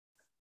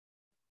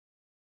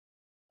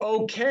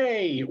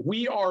Okay,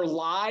 we are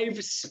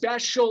live,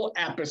 special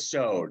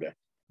episode.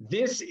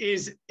 This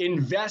is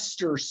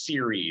Investor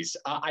Series.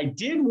 I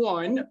did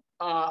one,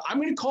 I'm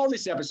going to call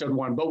this episode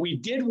one, but we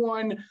did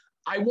one,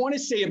 I want to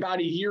say about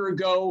a year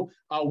ago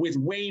with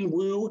Wayne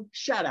Wu.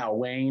 Shout out,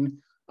 Wayne.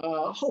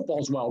 Hope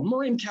all's well.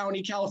 Marin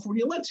County,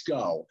 California, let's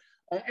go.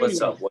 What's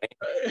up,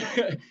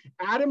 Wayne?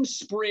 Adam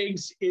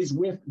Spriggs is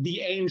with the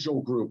Angel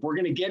Group. We're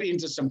going to get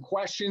into some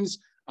questions.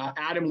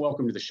 Adam,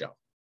 welcome to the show.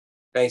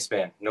 Thanks,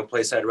 man. No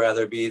place I'd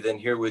rather be than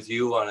here with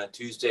you on a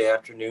Tuesday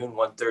afternoon,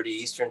 1:30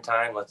 Eastern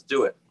time. Let's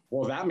do it.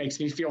 Well, that makes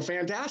me feel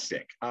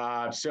fantastic.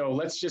 So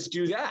let's just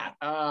do that.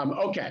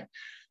 Okay.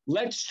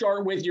 Let's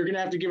start with, you're going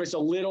to have to give us a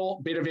little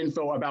bit of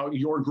info about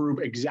your group,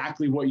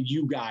 exactly what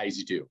you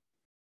guys do.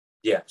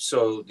 Yeah.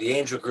 So the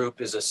Angel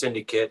Group is a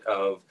syndicate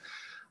of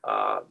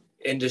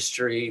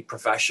industry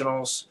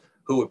professionals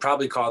who would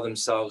probably call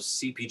themselves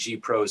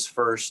CPG pros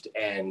first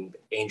and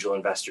angel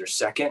investors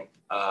second.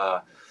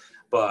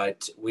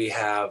 But we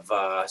have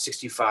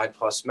 65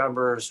 plus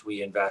members.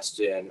 We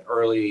invest in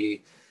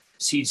early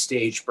seed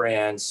stage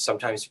brands,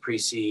 sometimes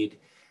pre-seed,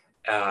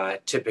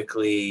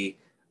 typically,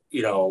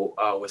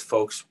 with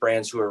folks,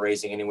 brands who are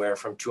raising anywhere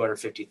from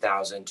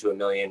 250,000 to $1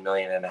 million,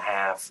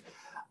 $1.5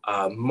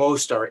 million.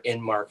 Most are in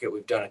market.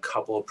 We've done a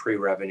couple of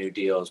pre-revenue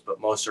deals,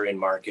 but most are in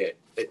market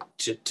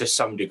to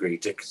some degree,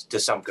 to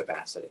some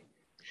capacity.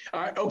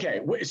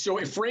 Okay,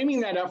 so framing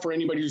that up for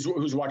anybody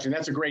who's watching,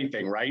 that's a great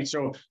thing, right?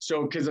 So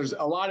because there's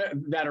a lot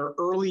of that are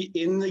early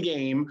in the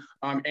game,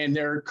 and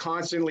they're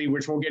constantly,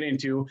 which we'll get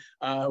into,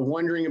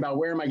 wondering about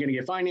where am I going to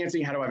get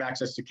financing? How do I have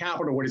access to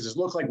capital? What does this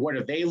look like? What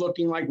are they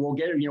looking like? We'll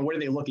get, what are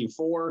they looking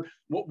for?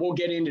 We'll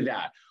get into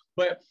that,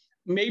 but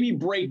maybe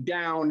break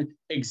down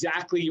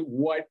exactly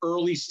what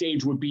early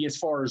stage would be as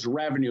far as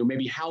revenue.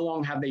 Maybe how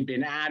long have they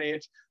been at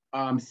it?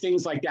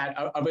 Things like that,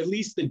 of at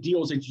least the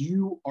deals that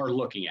you are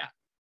looking at.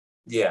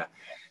 Yeah.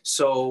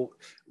 So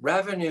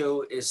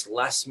revenue is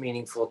less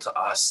meaningful to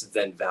us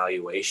than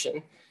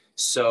valuation.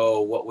 So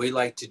what we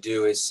like to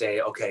do is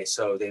say, okay,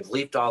 so they've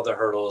leaped all the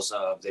hurdles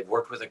of, they've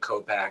worked with a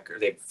co-packer,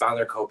 they've found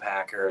their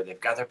co-packer, they've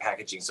got their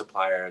packaging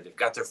supplier, they've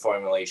got their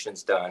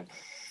formulations done.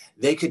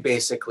 They could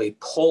basically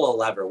pull a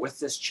lever with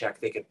this check.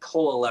 They could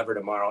pull a lever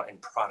tomorrow and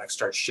product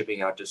starts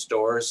shipping out to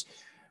stores.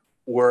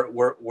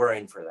 We're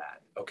in for that.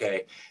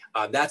 Okay.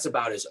 That's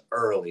about as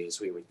early as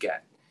we would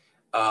get.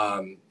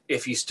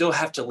 If you still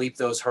have to leap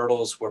those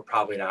hurdles, we're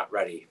probably not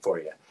ready for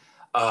you.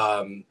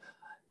 And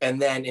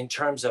then in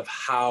terms of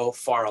how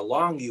far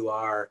along you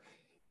are,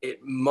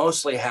 it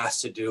mostly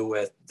has to do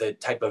with the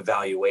type of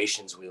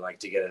valuations we like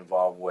to get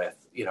involved with.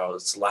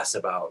 It's less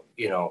about,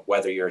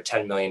 whether you're a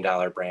 $10 million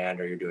brand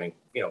or you're doing,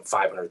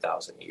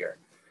 500,000 a year.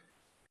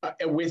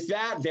 With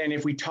that, then,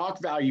 if we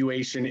talk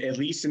valuation, at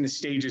least in the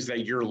stages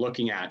that you're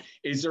looking at,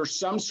 is there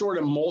some sort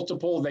of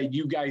multiple that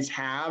you guys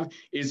have?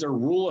 Is there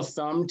rule of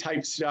thumb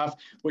type stuff,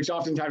 which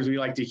oftentimes we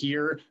like to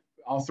hear?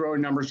 I'll throw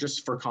in numbers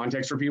just for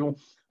context for people.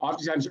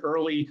 Oftentimes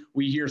early,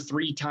 we hear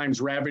 3 times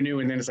revenue,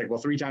 and then it's like, well,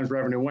 3 times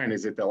revenue when?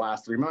 Is it the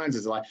last 3 months?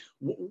 Is it like,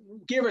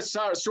 give us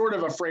sort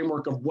of a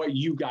framework of what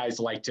you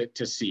guys like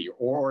to see,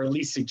 or at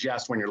least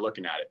suggest when you're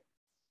looking at it.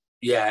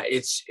 Yeah,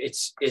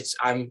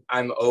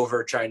 I'm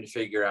over trying to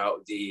figure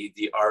out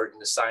the art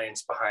and the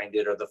science behind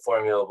it or the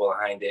formula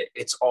behind it.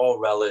 It's all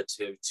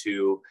relative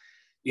to,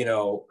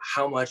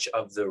 how much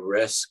of the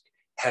risk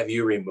have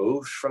you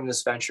removed from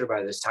this venture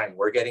by this time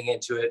we're getting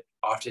into it?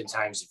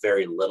 Oftentimes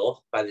very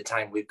little by the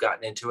time we've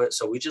gotten into it.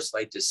 So we just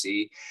like to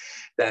see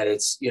that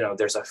it's,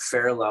 there's a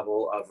fair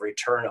level of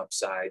return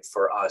upside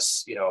for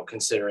us,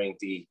 considering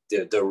the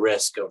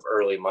risk of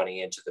early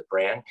money into the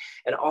brand.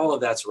 And all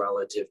of that's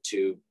relative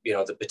to,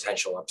 the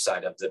potential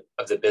upside of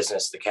the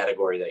business, the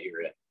category that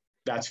you're in.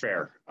 That's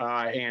fair.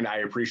 And I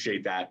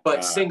appreciate that.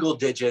 But single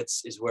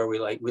digits is where we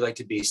like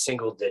to be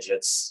single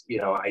digits,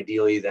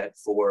 ideally that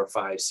 $4,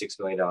 $5, $6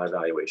 million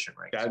valuation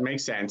range. That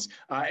makes sense.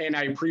 And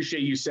I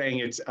appreciate you saying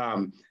it's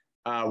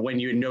when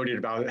you noted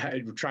about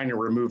trying to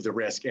remove the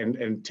risk.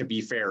 And to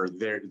be fair,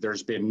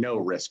 there's been no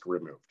risk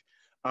removed.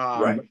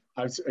 Right.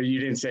 You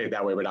didn't say it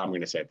that way, but I'm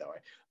going to say it that way.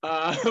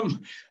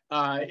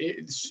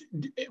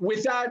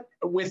 With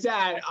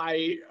that,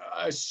 I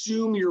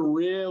assume you're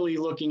really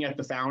looking at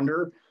the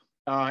founder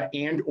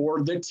and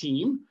or the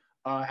team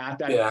at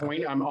that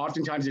point.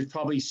 Oftentimes it's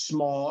probably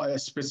small,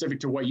 specific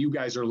to what you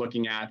guys are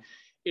looking at.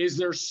 Is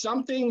there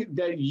something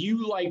that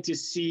you like to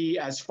see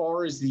as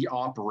far as the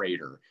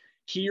operator,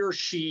 he or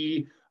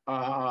she,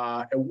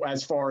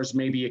 as far as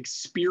maybe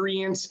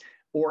experience,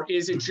 or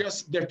is it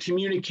just the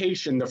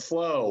communication, the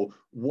flow?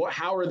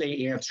 How are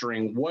they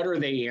answering? What are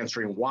they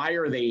answering? Why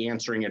are they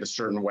answering it a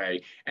certain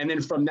way? And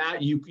then from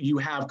that, you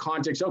have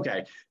context.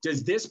 Okay,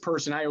 does this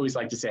person, I always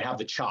like to say, have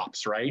the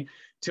chops, right?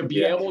 To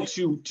be able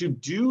to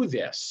do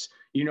this,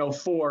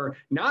 for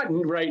not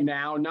right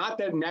now, not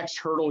that next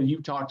hurdle you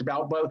talked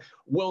about, but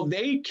will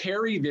they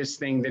carry this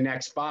thing the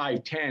next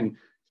 5, 10,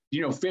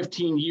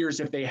 15 years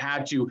if they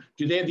had to?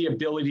 Do they have the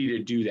ability to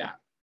do that?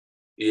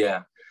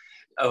 Yeah.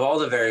 of all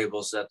the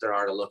variables that there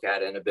are to look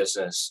at in a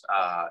business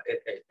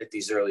at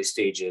these early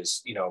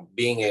stages,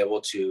 being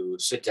able to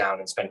sit down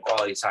and spend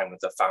quality time with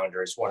the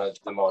founder is one of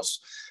the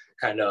most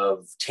kind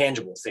of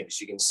tangible things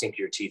you can sink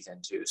your teeth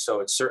into. So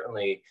it's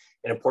certainly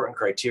an important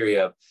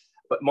criteria,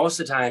 but most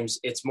of the times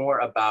it's more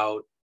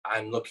about,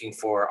 I'm looking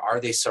for, are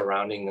they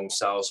surrounding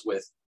themselves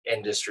with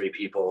industry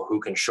people who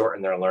can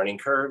shorten their learning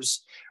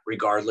curves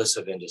regardless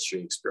of industry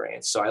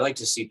experience. So I like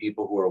to see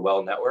people who are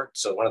well networked.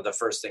 So one of the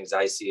first things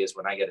I see is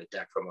when I get a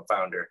deck from a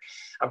founder,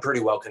 I'm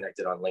pretty well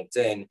connected on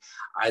LinkedIn.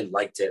 I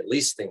like to at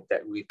least think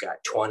that we've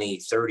got 20,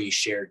 30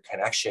 shared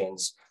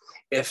connections.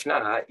 If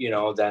not,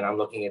 then I'm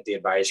looking at the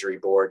advisory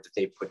board that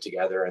they put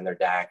together in their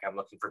deck. I'm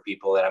looking for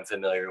people that I'm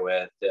familiar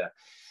with.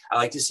 I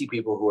like to see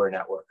people who are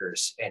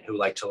networkers and who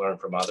like to learn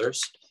from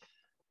others.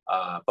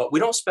 But we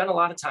don't spend a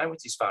lot of time with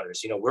these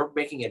founders. We're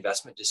making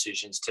investment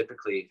decisions.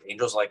 Typically,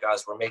 angels like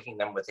us, we're making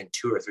them within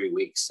 2 or 3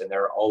 weeks, and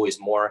there are always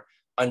more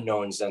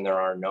unknowns than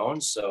there are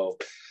knowns. So,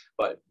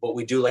 but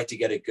we do like to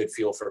get a good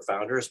feel for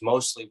founders.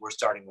 Mostly, we're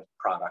starting with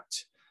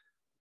product.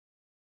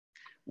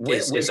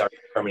 Is our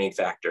determining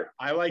factor.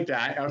 I like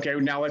that. Okay,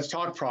 now let's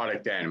talk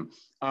product then.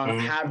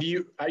 Have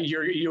you?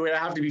 You would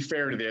have to be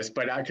fair to this,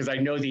 but because I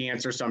know the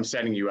answer, so I'm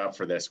setting you up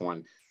for this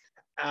one.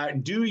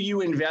 Do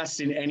you invest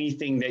in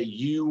anything that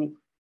you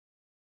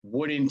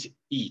wouldn't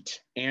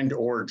eat and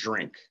or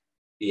drink?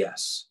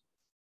 Yes.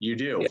 You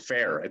do. Yeah.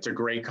 Fair. It's a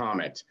great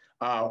comment.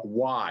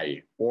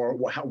 Why? Or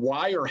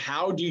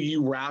how do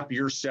you wrap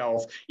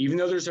yourself, even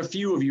though there's a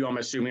few of you, I'm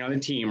assuming, on the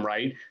team,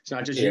 right? It's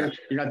not just you.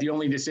 You're not the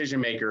only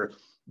decision maker,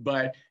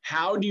 but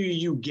how do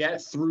you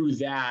get through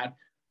that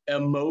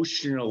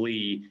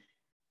emotionally,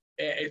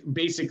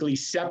 basically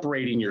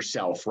separating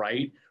yourself,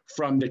 right,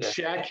 from the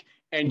check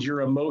and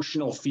your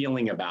emotional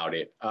feeling about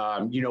it,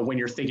 when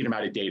you're thinking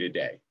about it day to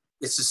day?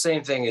 It's the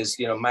same thing as,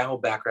 my whole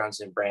background's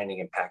in branding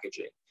and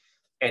packaging.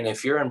 And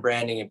if you're in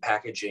branding and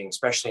packaging,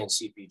 especially in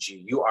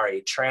CPG, you are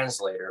a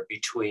translator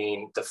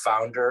between the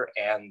founder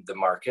and the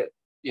market,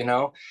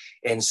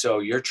 And so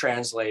you're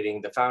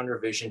translating the founder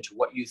vision to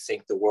what you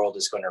think the world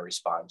is going to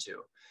respond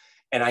to.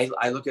 And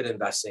I look at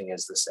investing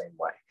as the same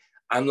way.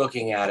 I'm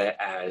looking at it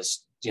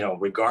as,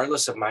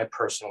 regardless of my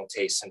personal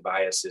tastes and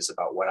biases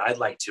about what I'd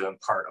like to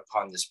impart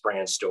upon this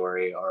brand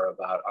story or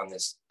about on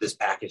this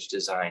package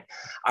design,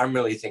 I'm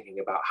really thinking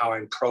about how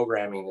I'm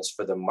programming this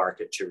for the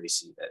market to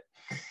receive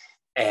it.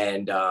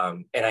 And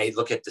I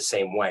look at the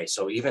same way.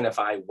 So even if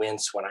I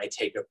wince when I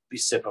take a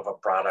sip of a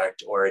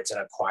product or it's an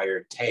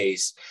acquired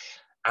taste,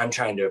 I'm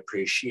trying to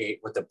appreciate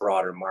what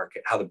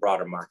how the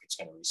broader market's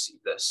going to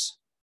receive this.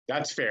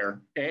 That's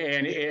fair.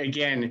 And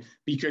again,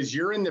 because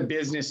you're in the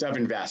business of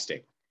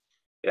investing.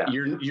 Yeah.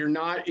 You're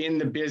not in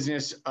the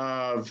business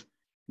of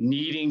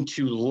needing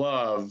to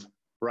love,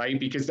 right?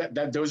 Because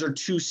that those are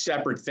two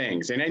separate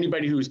things. And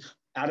anybody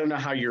I don't know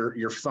how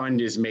your fund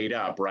is made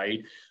up,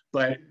 right?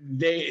 But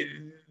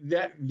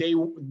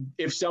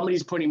if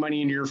somebody's putting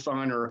money into your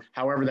fund or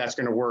however that's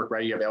going to work,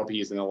 right? You have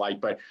LPs and the like,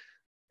 but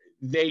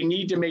they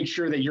need to make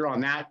sure that you're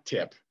on that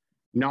tip,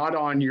 not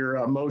on your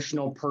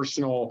emotional,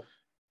 personal,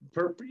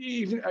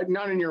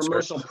 not in your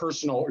emotional,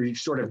 personal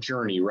sort of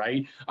journey,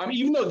 right?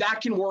 Even though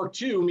that can work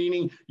too,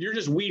 meaning you're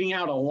just weeding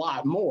out a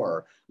lot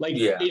more.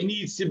 It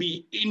needs to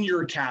be in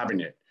your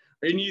cabinet.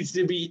 It needs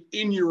to be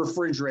in your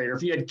refrigerator.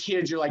 If you had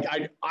kids, you're like,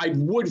 I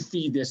would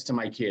feed this to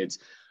my kids.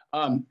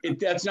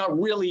 That's not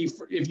really,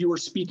 if you were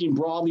speaking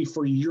broadly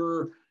for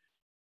your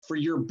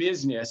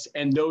business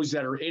and those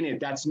that are in it,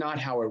 that's not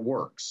how it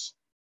works.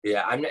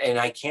 Yeah, and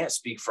I can't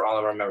speak for all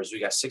of our members. We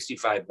got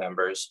 65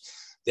 members.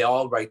 They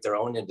all write their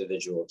own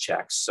individual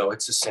checks. So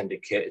it's a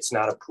syndicate. It's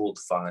not a pooled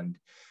fund.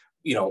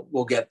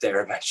 We'll get there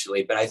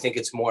eventually. But I think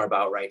it's more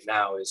about right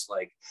now is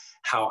like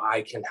how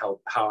I can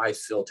help, how I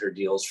filter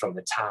deals from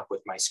the top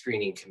with my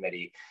screening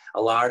committee.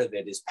 A lot of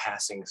it is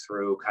passing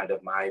through kind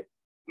of my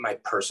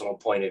personal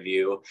point of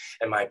view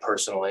and my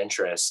personal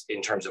interest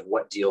in terms of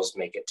what deals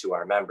make it to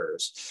our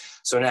members.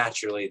 So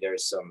naturally,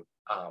 there's some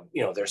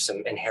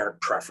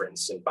inherent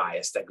preference and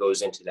bias that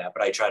goes into that,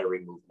 but I try to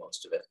remove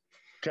most of it.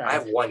 Okay. I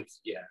have one,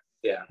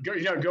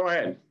 Go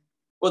ahead.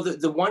 Well,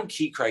 the one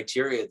key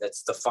criteria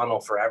that's the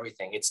funnel for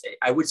everything,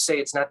 I would say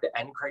it's not the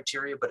end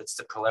criteria, but it's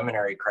the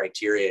preliminary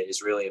criteria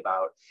is really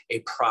about a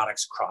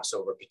product's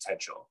crossover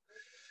potential.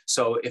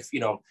 So if,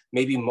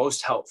 maybe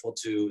most helpful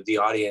to the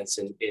audience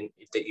in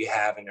that you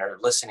have and are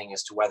listening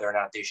as to whether or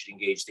not they should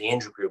engage the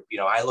Angel Group,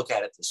 I look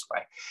at it this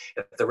way.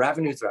 If the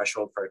revenue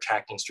threshold for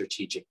attracting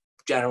strategic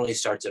generally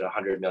starts at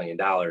 $100 million,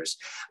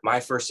 my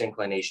first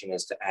inclination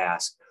is to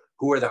ask,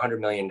 who are the $100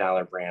 million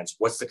brands?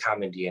 What's the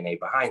common DNA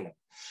behind them?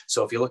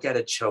 So if you look at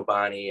a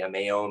Chobani, a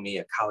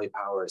Mayomi, a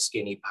Calipower, a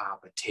Skinny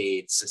Pop, a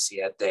Tate,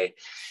 Societe,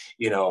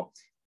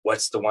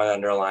 what's the one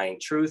underlying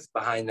truth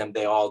behind them?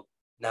 They all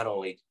not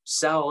only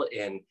sell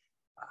in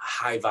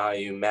high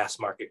volume mass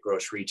market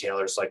gross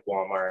retailers like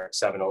Walmart,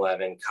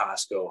 7-Eleven,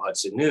 Costco,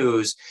 Hudson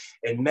News.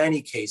 In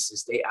many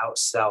cases, they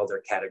outsell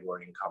their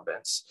category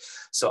incumbents.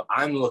 So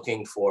I'm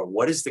looking for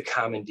what is the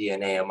common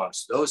DNA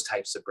amongst those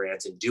types of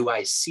brands, and do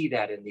I see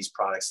that in these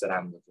products that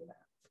I'm looking at?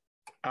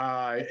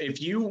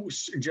 If you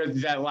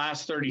just that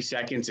last 30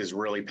 seconds is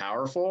really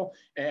powerful.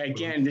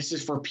 Again, this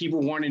is for people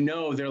who want to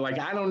know. They're like,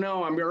 I don't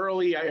know, I'm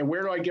early.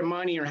 Where do I get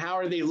money? Or how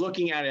are they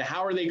looking at it?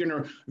 How are they going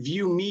to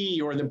view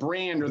me or the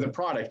brand or the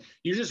product?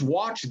 You just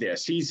watch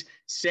this. He's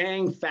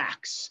saying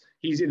facts.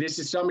 This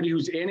is somebody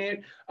who's in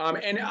it.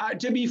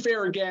 To be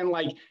fair, again,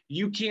 like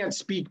you can't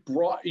speak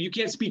broad, you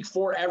can't speak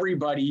for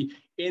everybody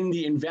in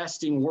the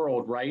investing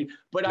world, right?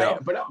 But no.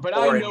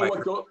 I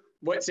know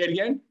what. Say it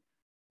again.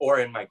 Or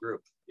in my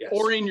group. Yes,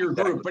 or in your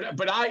group,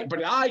 but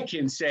I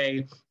can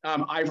say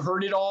I've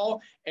heard it all,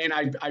 and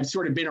I've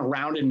sort of been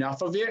around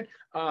enough of it,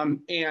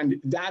 and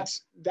that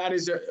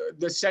is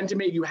the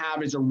sentiment you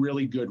have is a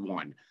really good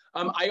one.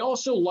 I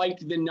also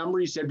liked the number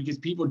you said because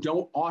people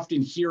don't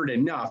often hear it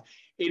enough.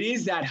 It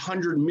is that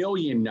 100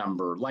 million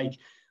number. Like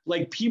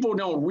people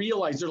don't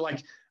realize. They're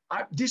like,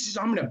 I'm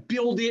going to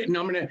build it,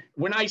 and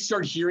when I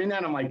start hearing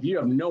that, I'm like, you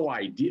have no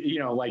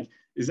idea, like.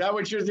 Is that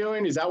what you're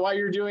doing? Is that why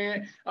you're doing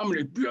it? And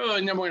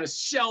then we're going to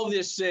sell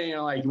this thing.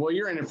 And like, well,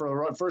 you're in it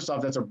for, first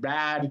off, that's a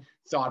bad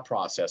thought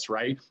process,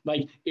 right?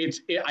 Like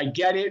I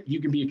get it.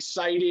 You can be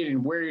excited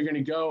and where you're going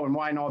to go and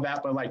why and all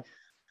that. But like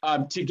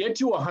to get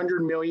to $100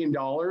 million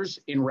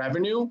in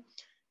revenue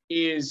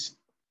is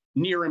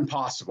near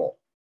impossible.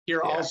 Here,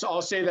 yeah.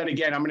 I'll say that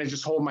again. I'm going to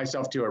just hold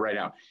myself to it right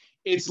now.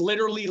 It's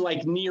literally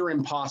like near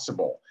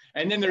impossible.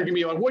 And then they're going to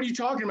be like, what are you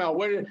talking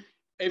about?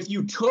 If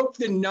you took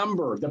the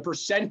number, the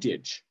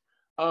percentage,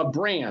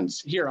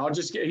 brands here, I'll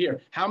just get here.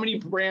 How many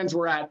brands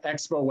were at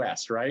Expo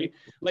West, right?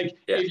 Like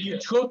if you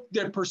took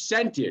the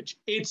percentage,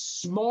 it's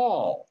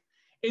small.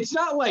 It's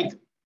not like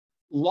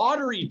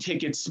lottery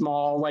ticket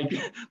small, like,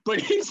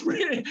 but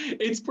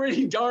it's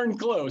pretty darn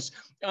close.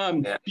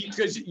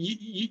 Because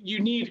you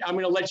need, I'm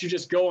going to let you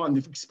just go on,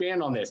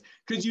 expand on this,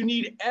 because you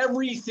need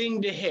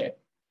everything to hit.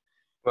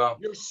 Well,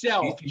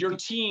 yourself, your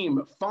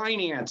team,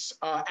 finance,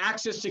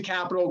 access to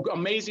capital,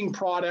 amazing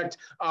product,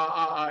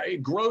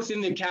 growth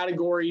in the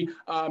category,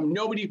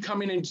 nobody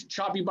come in and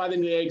chop you by the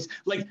legs,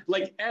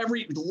 like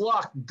every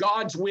luck,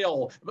 God's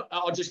will.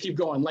 I'll just keep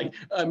going. Like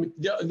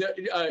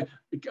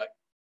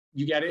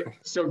you get it?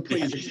 So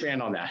please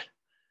expand on that.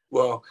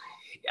 Well,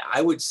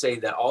 I would say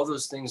that all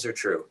those things are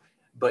true,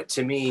 but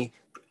to me,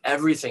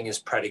 everything is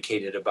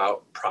predicated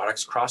about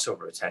products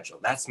crossover potential.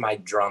 That's my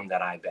drum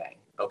that I bang.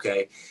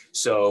 Okay,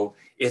 so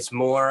it's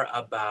more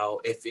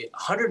about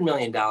 $100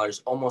 million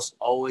almost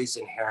always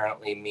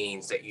inherently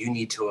means that you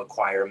need to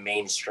acquire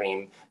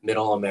mainstream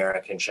middle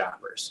American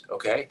shoppers.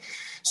 Okay,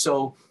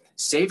 so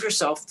save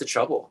yourself the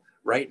trouble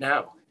right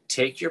now.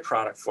 Take your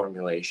product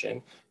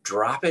formulation,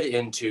 drop it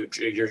into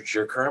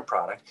your current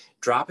product,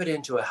 drop it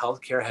into a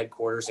healthcare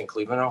headquarters in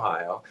Cleveland,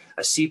 Ohio,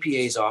 a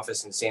CPA's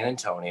office in San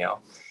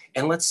Antonio,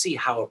 and let's see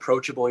how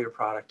approachable your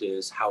product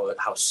is, how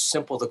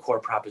simple the core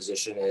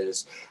proposition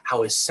is,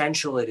 how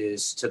essential it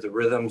is to the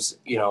rhythms,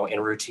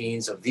 and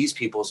routines of these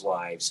people's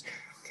lives.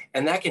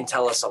 And that can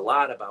tell us a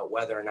lot about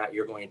whether or not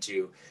you're going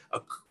to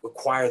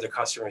acquire the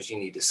customers you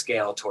need to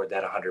scale toward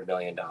that $100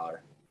 million,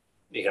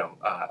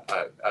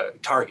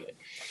 target.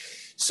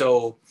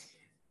 So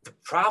the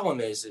problem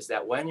is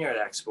that when you're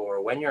at Expo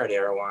or when you're at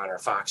Erewhon or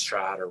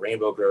Foxtrot or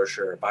Rainbow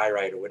Grocer or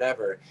Buy-Right or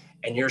whatever,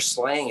 and you're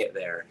slaying it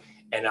there,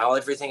 and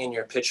everything in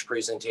your pitch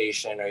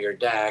presentation or your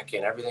deck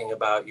and everything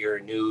about your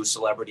new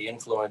celebrity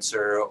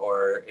influencer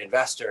or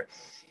investor,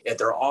 if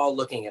they're all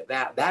looking at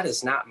that, that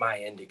is not my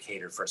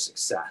indicator for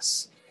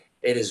success.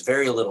 It is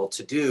very little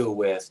to do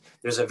with,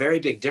 there's a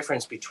very big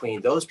difference between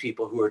those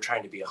people who are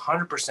trying to be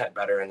 100%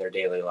 better in their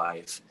daily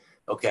life,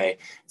 okay,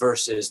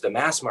 versus the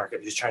mass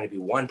market who's trying to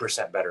be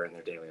 1% better in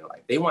their daily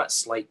life. They want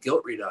slight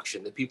guilt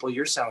reduction. The people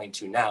you're selling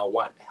to now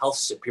want health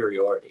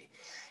superiority,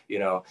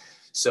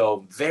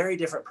 So very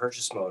different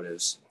purchase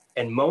motives.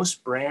 And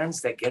most brands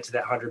that get to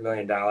that $100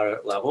 million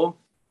level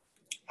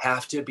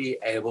have to be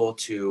able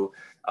to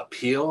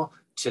appeal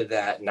to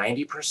that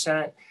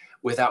 90%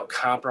 without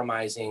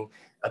compromising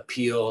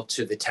appeal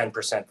to the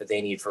 10% that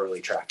they need for early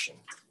traction.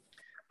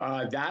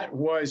 That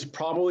was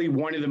probably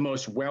one of the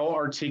most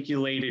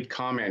well-articulated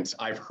comments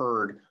I've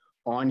heard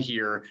on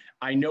here.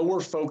 I know we're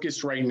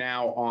focused right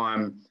now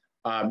on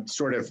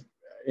sort of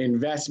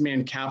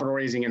investment, capital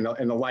raising, and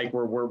the like.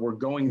 We're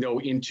going though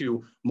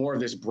into more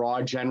of this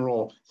broad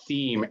general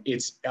theme.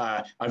 It's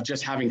of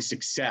just having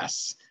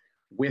success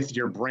with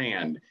your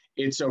brand.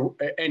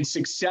 And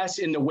success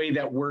in the way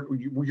that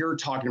you're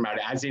talking about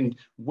it, as in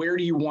where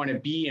do you want to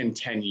be in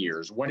 10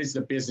 years? What does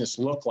the business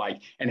look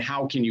like, and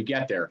how can you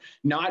get there?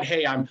 Not,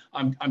 hey, I'm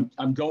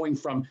going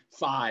from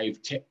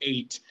 5 to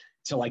 8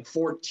 to like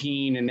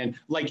 14, and then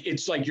like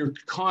it's like you're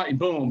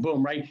boom,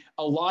 boom, right?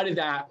 A lot of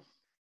that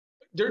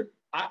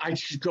I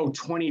should go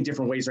 20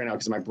 different ways right now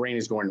because my brain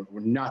is going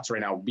nuts right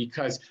now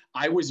because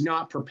I was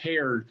not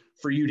prepared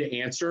for you to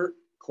answer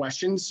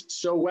questions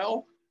so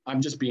well. I'm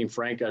just being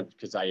frank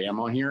because I am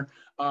on here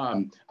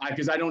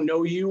because I don't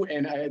know you,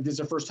 and this is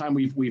the first time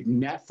we've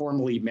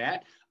formally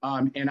met,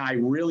 and I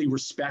really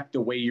respect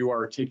the way you are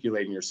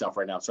articulating yourself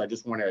right now. So I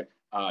just want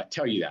to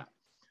tell you that.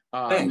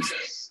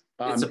 Thanks.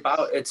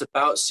 It's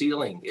about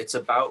ceiling. It's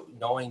about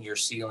knowing your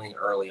ceiling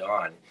early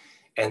on.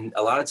 And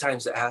a lot of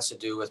times it has to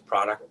do with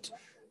product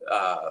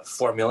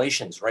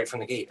formulations right from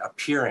the gate,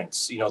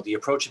 appearance, the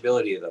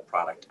approachability of the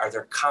product. Are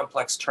there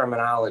complex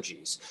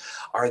terminologies?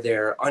 Are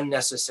there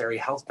unnecessary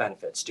health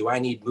benefits? Do I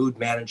need mood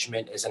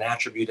management as an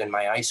attribute in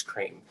my ice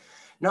cream?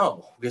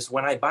 No, because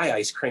when I buy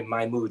ice cream,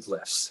 my mood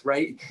lifts,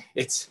 right?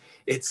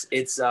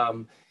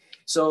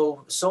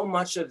 So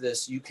much of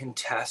this you can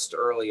test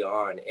early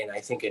on. And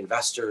I think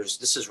investors,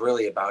 this is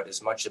really about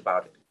as much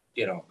about,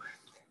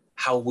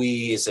 how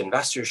we as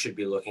investors should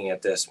be looking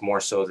at this more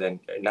so than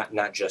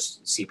not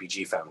just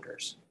CPG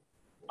founders.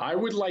 I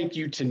would like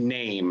you to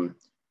name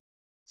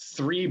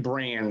 3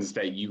 brands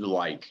that you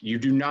like. You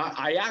do not,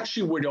 I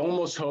actually would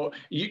almost hope,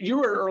 you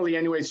were early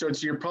anyway, so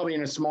you're probably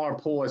in a smaller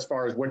pool as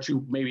far as what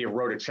you maybe have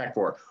wrote a check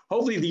for.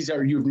 Hopefully these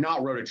are, you've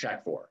not wrote a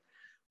check for.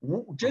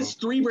 Just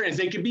 3 brands,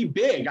 they could be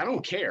big, I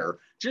don't care.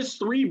 Just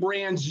 3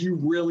 brands you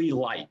really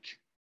like.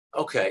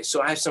 Okay,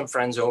 so I have some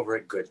friends over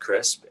at Good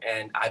Crisp,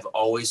 and I've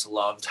always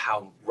loved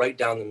how right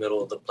down the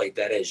middle of the plate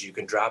that is. You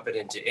can drop it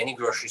into any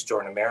grocery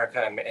store in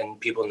America, and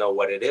people know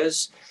what it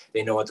is.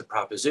 They know what the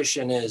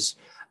proposition is,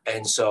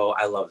 and so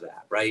I love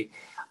that, right?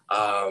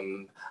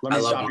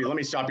 Let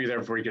me stop you there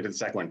before you get to the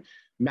second one.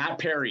 Matt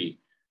Perry.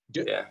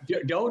 Don't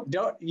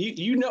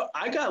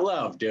I got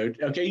love,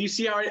 dude. Okay, you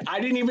see how I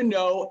didn't even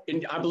know,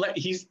 and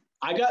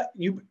I got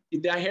you,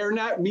 the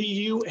hairnet, me,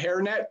 you,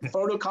 hairnet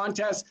photo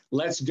contest.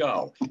 Let's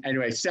go.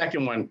 Anyway,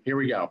 second one. Here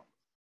we go.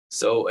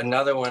 So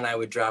another one I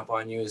would drop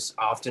on you is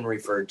often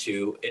referred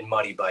to in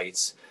Muddy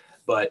Bites.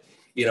 But,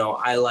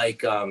 I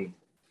like,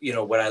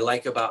 what I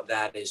like about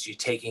that is you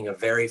taking a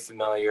very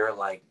familiar,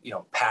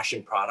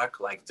 passion product,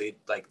 like the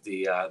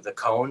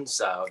cones,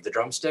 the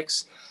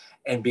drumsticks,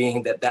 and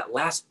being that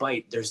last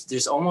bite,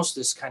 there's almost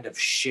this kind of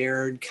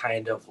shared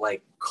kind of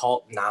like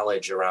cult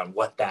knowledge around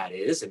what that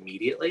is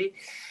immediately.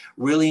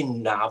 Really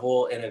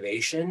novel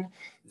innovation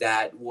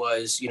that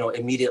was,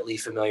 immediately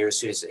familiar as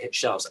soon as it hit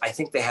shelves. I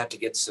think they have to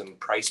get some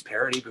price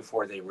parity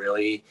before they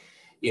really,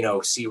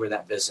 see where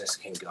that business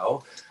can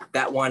go.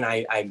 That one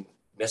I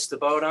missed the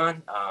boat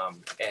on,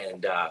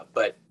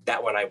 but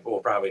that one I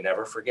will probably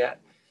never forget.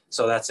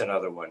 So that's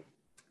another one.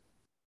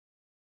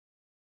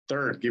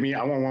 Third,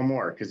 I want one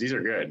more because these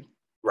are good.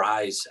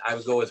 Rise. I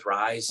would go with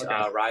Rise.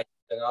 Okay. Rise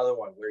is another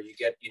one where you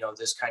get,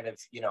 this kind of,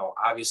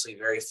 obviously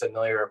very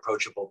familiar,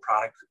 approachable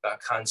product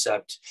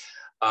concept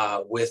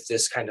with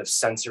this kind of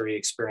sensory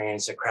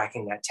experience of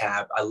cracking that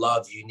tab. I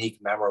love unique,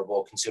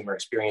 memorable consumer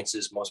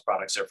experiences. Most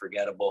products are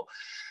forgettable.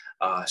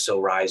 So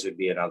Rise would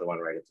be another one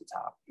right at the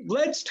top.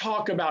 Let's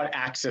talk about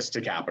access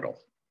to capital.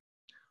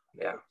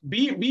 Yeah.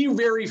 Be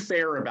very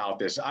fair about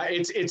this.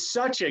 It's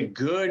such a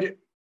good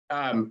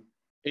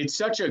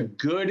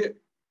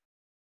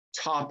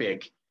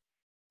topic.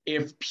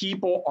 If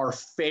people are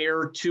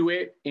fair to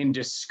it in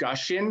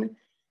discussion,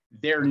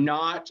 they're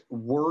not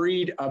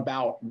worried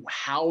about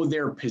how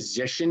they're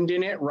positioned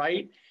in it,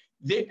 right?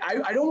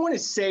 I don't want to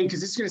say,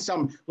 because it's going to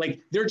sound like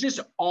they're just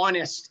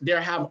honest. They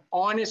have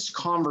honest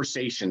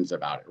conversations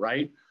about it,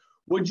 right?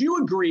 Would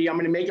you agree? I'm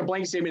going to make a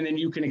blank statement, and then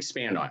you can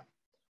expand on it.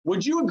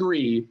 Would you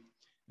agree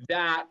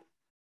that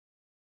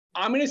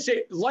I'm going to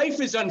say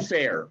life is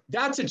unfair?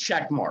 That's a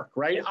check mark,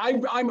 right?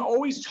 I'm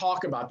always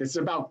talk about this,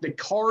 about the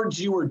cards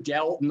you were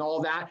dealt and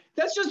all that.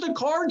 That's just the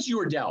cards you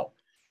were dealt.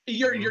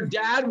 Your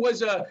dad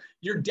was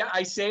your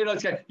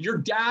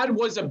dad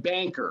was a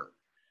banker.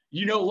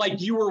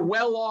 Like you were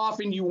well off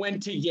and you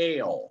went to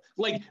Yale.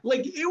 Like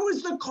it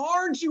was the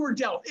cards you were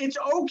dealt. It's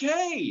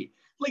okay.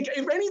 Like,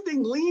 if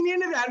anything, lean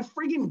into that and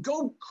freaking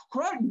go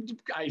crush.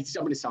 I'm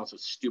going to sound so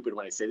stupid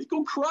when I say this.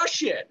 Go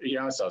crush it.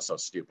 So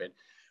stupid.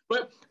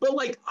 But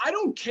like, I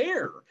don't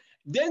care.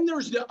 Then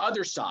there's the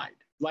other side.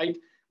 Like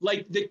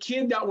the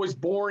kid that was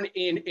born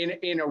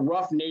in a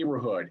rough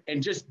neighborhood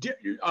and just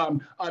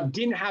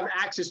didn't have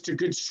access to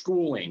good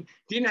schooling,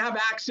 didn't have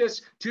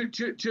access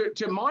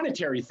to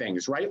monetary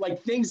things, right?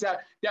 Like things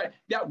that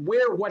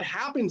where what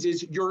happens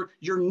is your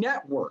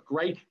network,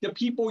 right? The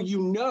people you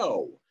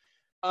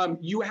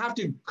have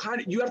to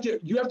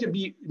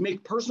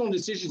make personal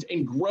decisions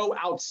and grow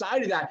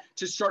outside of that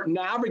to start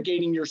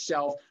navigating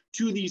yourself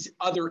to these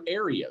other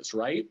areas,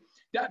 right?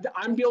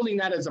 I'm building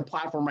that as a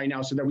platform right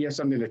now so that we have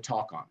something to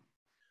talk on.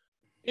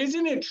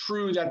 Isn't it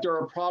true that there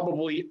are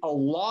probably a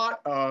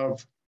lot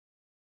of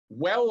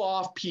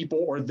well-off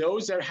people or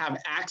those that have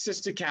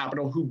access to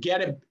capital who get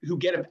to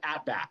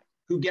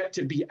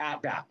be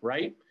at bat,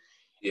 right?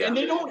 Yeah. And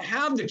they don't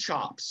have the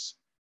chops.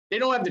 They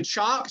don't have the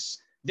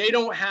chops. They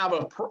don't have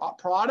a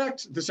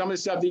product. Some of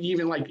the stuff that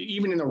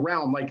even in the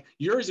realm, like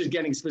yours is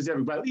getting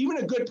specific, but even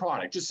a good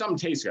product, just something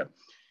tastes good.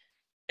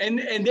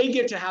 And they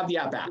get to have the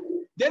at bat.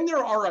 Then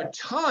there are a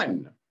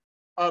ton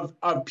of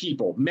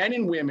people, men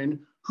and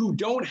women, who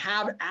don't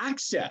have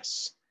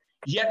access,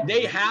 yet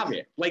they have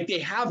it. Like they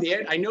have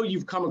it. I know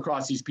you've come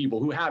across these people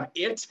who have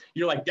it.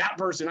 You're like, that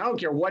person, I don't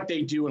care what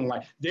they do in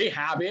life, they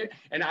have it.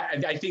 And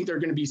I think they're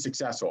going to be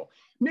successful.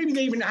 Maybe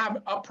they even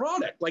have a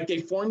product, like they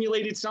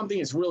formulated something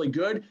that's really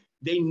good.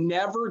 They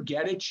never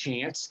get a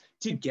chance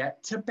to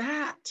get to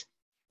bat.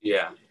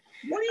 Yeah.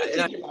 What do you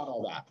think about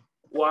all that?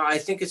 Well, I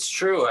think it's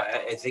true.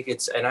 I think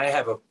it's, and I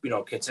have a,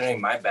 considering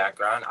my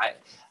background, I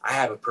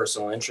have a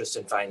personal interest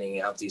in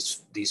finding out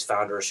these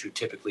founders who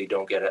typically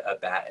don't get a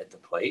bat at the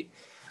plate.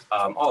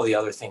 All the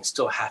other things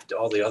still have to,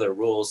 all the other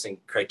rules and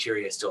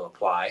criteria still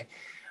apply,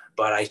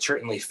 but I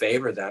certainly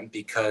favor them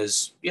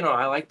because,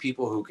 I like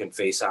people who can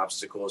face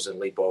obstacles and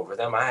leap over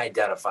them. I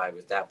identify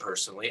with that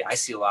personally. I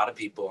see a lot of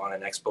people on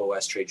an Expo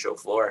West trade show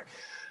floor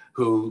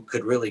who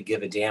could really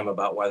give a damn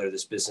about whether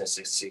this business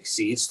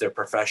succeeds. They're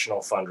professional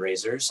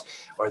fundraisers,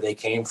 or they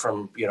came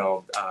from,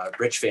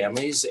 rich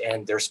families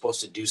and they're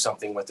supposed to do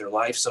something with their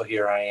life. So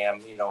here I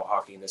am,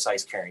 hawking this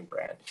ice carrying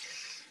brand.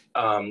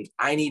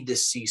 I need to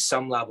see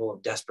some level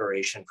of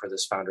desperation for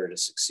this founder to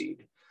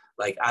succeed.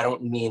 Like, I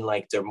don't mean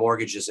like their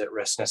mortgage is at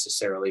risk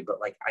necessarily, but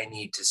like, I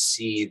need to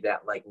see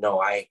that, like, no,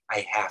 I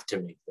have to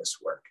make this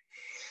work.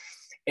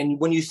 And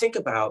when you think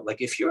about, like,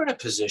 if you're in a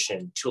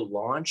position to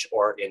launch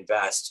or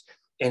invest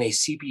in a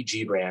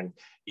CPG brand,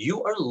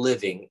 you are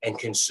living and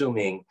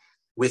consuming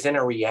within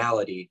a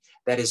reality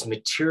that is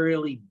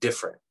materially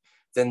different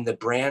than the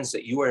brands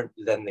that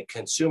than the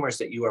consumers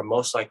that you are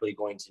most likely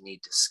going to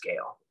need to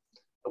scale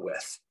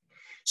with.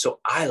 So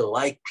I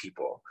like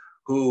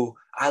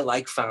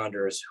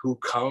founders who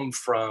come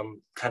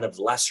from kind of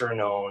lesser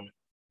known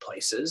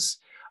places,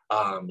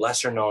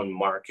 lesser known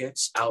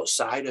markets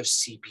outside of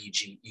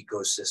CPG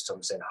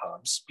ecosystems and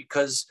hubs,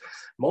 because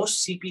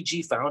most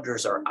CPG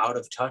founders are out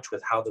of touch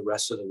with how the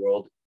rest of the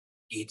world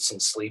eats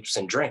and sleeps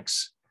and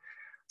drinks.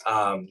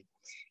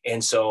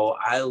 And so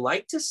I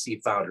like to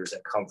see founders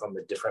that come from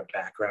a different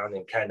background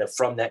and kind of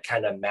from that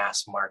kind of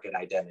mass market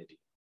identity.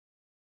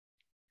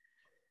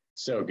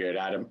 So good,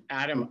 Adam.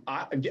 Adam,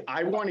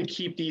 I want to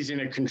keep these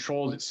in a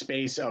controlled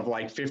space of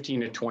like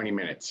 15 to 20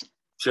 minutes.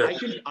 Sure.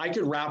 I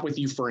could wrap with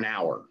you for an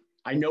hour.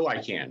 I know I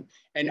can.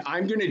 And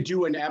I'm going to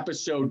do an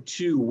episode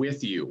 2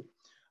 with you.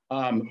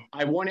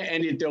 I want to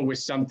end it though with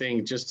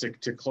something just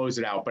to close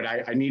it out, but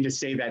I need to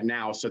say that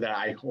now so that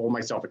I hold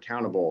myself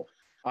accountable.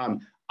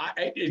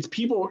 It's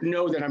people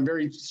know that I'm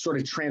very sort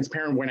of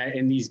transparent when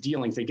in these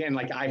dealings. Again,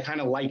 like I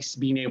kind of like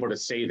being able to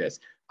say this.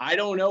 I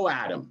don't know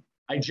Adam.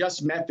 I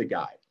just met the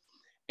guy.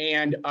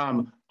 And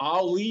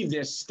I'll leave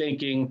this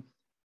thinking,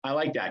 I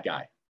like that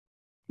guy.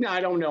 No,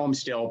 I don't know him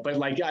still, but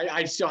like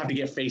I still have to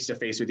get face to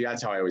face with you.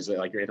 That's how I always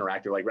like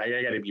interact. Like, right,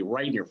 I got to be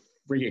right in your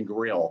freaking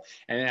grill,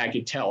 and then I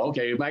could tell.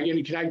 Okay,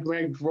 can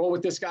I roll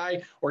with this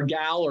guy or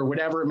gal or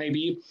whatever it may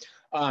be?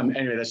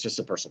 Anyway, that's just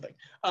a personal thing.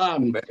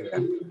 I'm with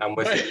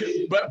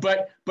you.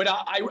 But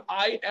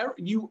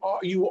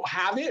you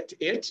have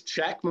it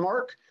check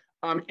mark,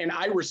 and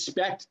I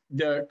respect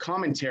the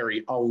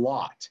commentary a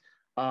lot.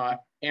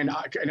 And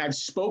I've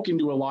spoken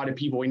to a lot of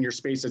people in your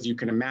space, as you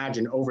can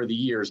imagine, over the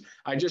years.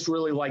 I just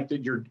really like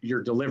that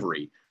your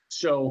delivery.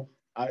 So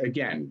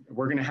again,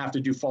 we're going to have to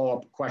do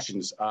follow-up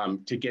questions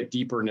to get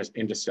deeper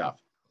into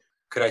stuff.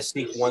 Could I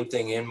sneak one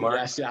thing in, Mark?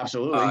 Yes,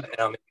 absolutely. And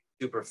I'll make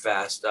it super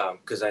fast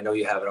because I know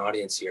you have an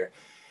audience here.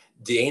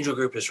 The Angel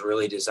Group is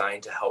really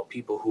designed to help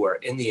people who are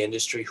in the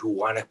industry who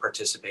want to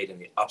participate in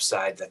the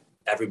upside that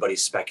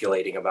everybody's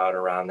speculating about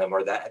around them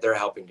or that they're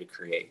helping to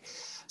create.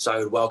 So I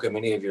would welcome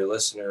any of your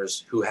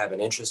listeners who have an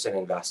interest in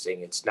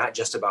investing. It's not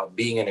just about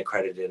being an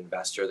accredited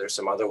investor. There's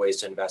some other ways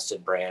to invest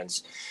in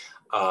brands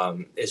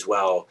as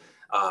well.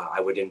 I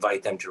would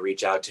invite them to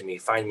reach out to me,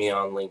 find me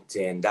on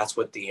LinkedIn. That's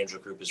what the Angel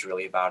Group is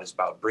really about. It's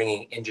about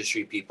bringing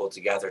industry people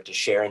together to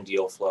share in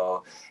deal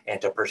flow and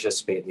to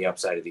participate in the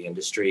upside of the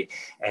industry.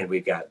 And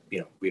we've got,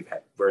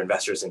 we're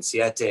investors in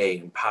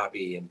Siete, in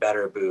Poppy, in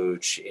Better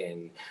Booch,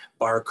 in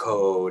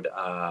Barcode,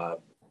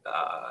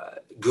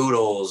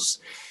 Goodles.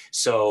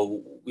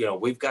 So,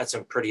 we've got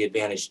some pretty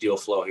advantaged deal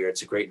flow here.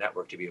 It's a great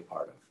network to be a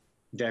part of.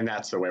 Then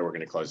that's the way we're going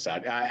to close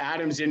that.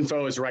 Adam's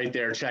info is right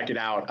there. Check it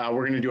out.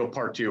 We're going to do a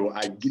part 2.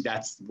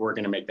 We're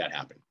going to make that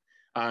happen.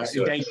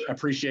 Thanks.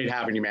 Appreciate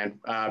having you, man.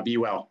 Be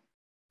well.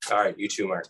 All right. You too, Mark.